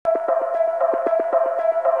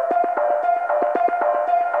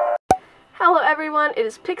everyone, it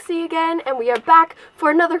is Pixie again, and we are back for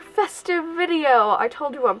another festive video. I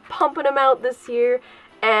told you I'm pumping them out this year,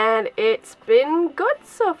 and it's been good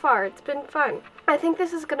so far. It's been fun. I think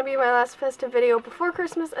this is going to be my last festive video before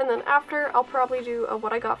Christmas, and then after I'll probably do a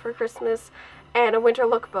what I got for Christmas and a winter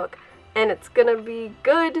lookbook, and it's going to be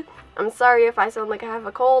good. I'm sorry if I sound like I have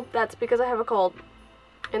a cold. That's because I have a cold.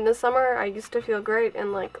 In the summer, I used to feel great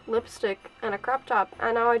in like lipstick and a crop top,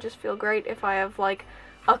 and now I just feel great if I have like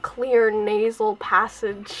a clear nasal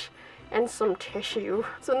passage and some tissue.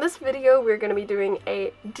 So in this video we're going to be doing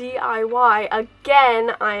a DIY.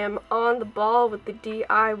 Again, I am on the ball with the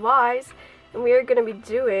DIYs, and we are going to be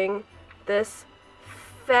doing this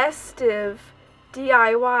festive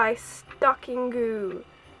DIY stocking goo.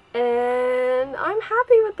 And I'm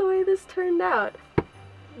happy with the way this turned out.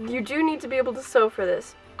 You do need to be able to sew for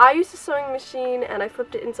this. I used a sewing machine and I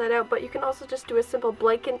flipped it inside out, but you can also just do a simple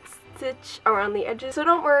blanket stitch around the edges. So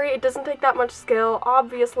don't worry, it doesn't take that much skill.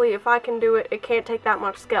 Obviously, if I can do it, it can't take that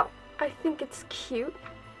much skill. I think it's cute.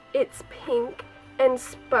 It's pink and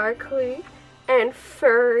sparkly and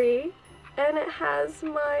furry, and it has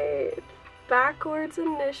my backwards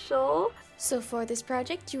initial. So for this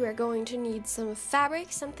project, you are going to need some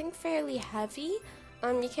fabric, something fairly heavy.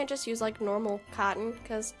 You can't just use like normal cotton,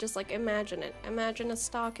 because just like imagine it. Imagine a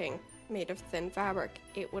stocking made of thin fabric.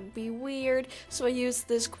 It would be weird. So I used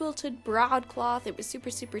this quilted broadcloth. It was super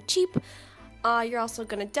cheap. You're also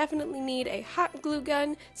gonna definitely need a hot glue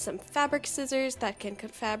gun, some fabric scissors that can cut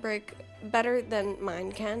fabric better than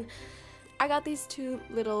mine can. I got these two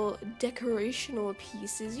little decorational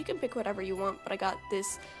pieces. You can pick whatever you want, but I got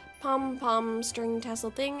this pom-pom string tassel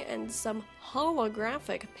thing and some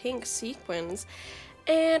holographic pink sequins.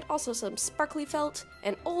 And also some sparkly felt,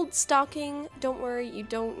 an old stocking. Don't worry, you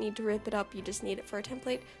don't need to rip it up, you just need it for a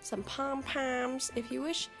template. Some pom-poms, if you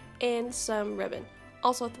wish, and some ribbon.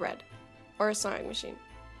 Also thread, or a sewing machine,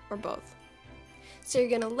 or both. So you're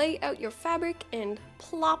gonna lay out your fabric and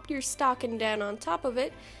plop your stocking down on top of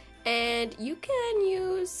it, and you can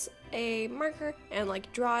use a marker and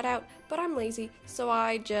like draw it out, but I'm lazy, so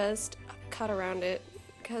I just cut around it,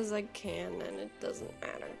 because I can, and it doesn't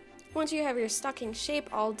matter. Once you have your stocking shape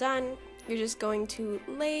all done, you're just going to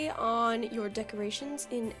lay on your decorations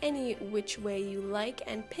in any which way you like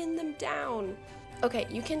and pin them down. Okay,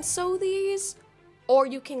 you can sew these, or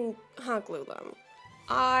you can hot glue them.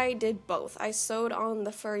 I did both. I sewed on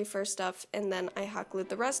the furry fur stuff, and then I hot glued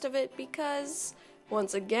the rest of it because,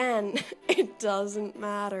 once again, it doesn't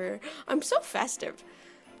matter. I'm so festive.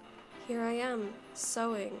 Here I am,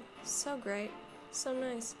 sewing. So great. So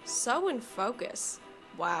nice. So in focus.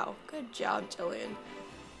 Wow, good job, Jillian.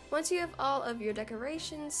 Once you have all of your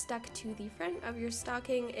decorations stuck to the front of your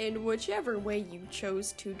stocking in whichever way you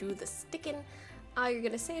chose to do the sticking, you're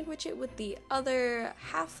going to sandwich it with the other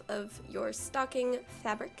half of your stocking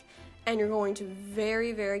fabric, and you're going to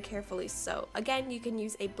very carefully sew. Again, you can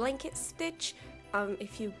use a blanket stitch.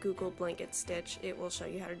 If you Google blanket stitch, it will show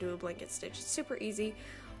you how to do a blanket stitch. It's super easy.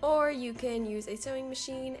 Or you can use a sewing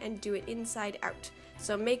machine and do it inside out.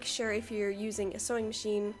 So make sure if you're using a sewing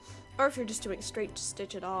machine, or if you're just doing straight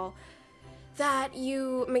stitch at all, that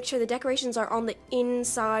you make sure the decorations are on the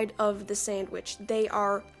inside of the sandwich. They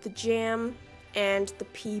are the jam and the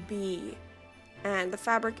PB, and the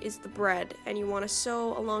fabric is the bread, and you want to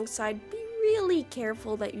sew alongside. Be really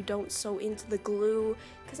careful that you don't sew into the glue,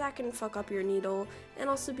 because that can fuck up your needle, and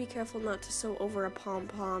also be careful not to sew over a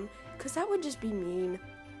pom-pom, because that would just be mean.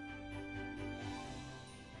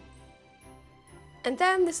 And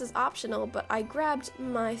then, this is optional, but I grabbed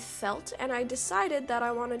my felt and I decided that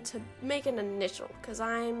I wanted to make an initial, because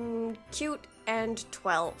I'm cute and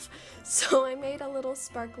 12. So I made a little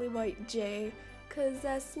sparkly white J, because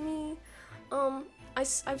that's me.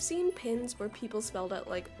 I've seen pins where people spelled out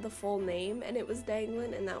like the full name and it was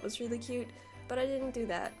dangling, and that was really cute, but I didn't do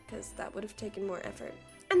that because that would have taken more effort.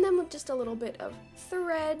 And then with just a little bit of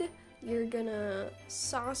thread, you're gonna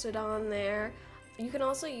sauce it on there. You can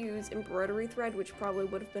also use embroidery thread, which probably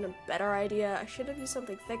would have been a better idea. I should have used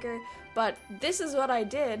something thicker, but this is what I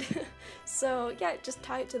did. So yeah, just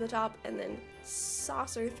tie it to the top and then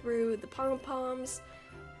saucer through the pom-poms,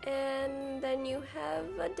 and then you have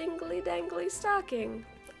a dingly-dangly stocking.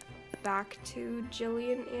 Back to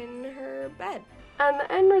Jillian in her bed. And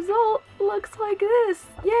the end result looks like this.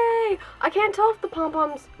 Yay! I can't tell if the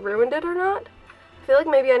pom-poms ruined it or not. I feel like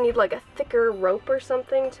maybe I need like a thicker rope or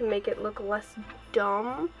something to make it look less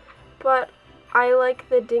dumb, but I like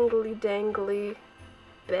the dingly-dangly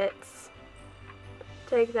bits.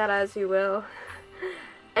 Take that as you will.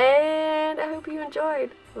 And I hope you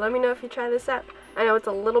enjoyed. Let me know if you try this out. I know it's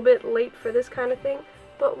a little bit late for this kind of thing,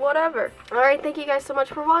 but whatever. Alright, thank you guys so much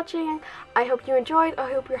for watching. I hope you enjoyed.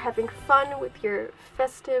 I hope you're having fun with your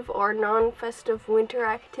festive or non-festive winter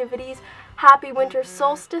activities. Happy winter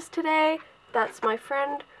solstice today. That's my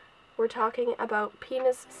friend. We're talking about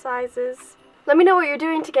penis sizes. Let me know what you're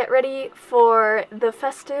doing to get ready for the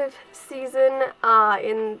festive season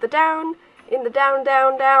in the down.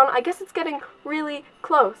 I guess it's getting really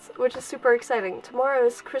close, which is super exciting. Tomorrow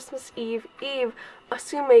is Christmas Eve,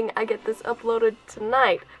 assuming I get this uploaded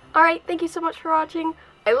tonight. Alright, thank you so much for watching.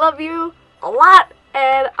 I love you a lot,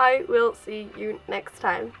 and I will see you next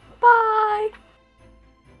time. Bye!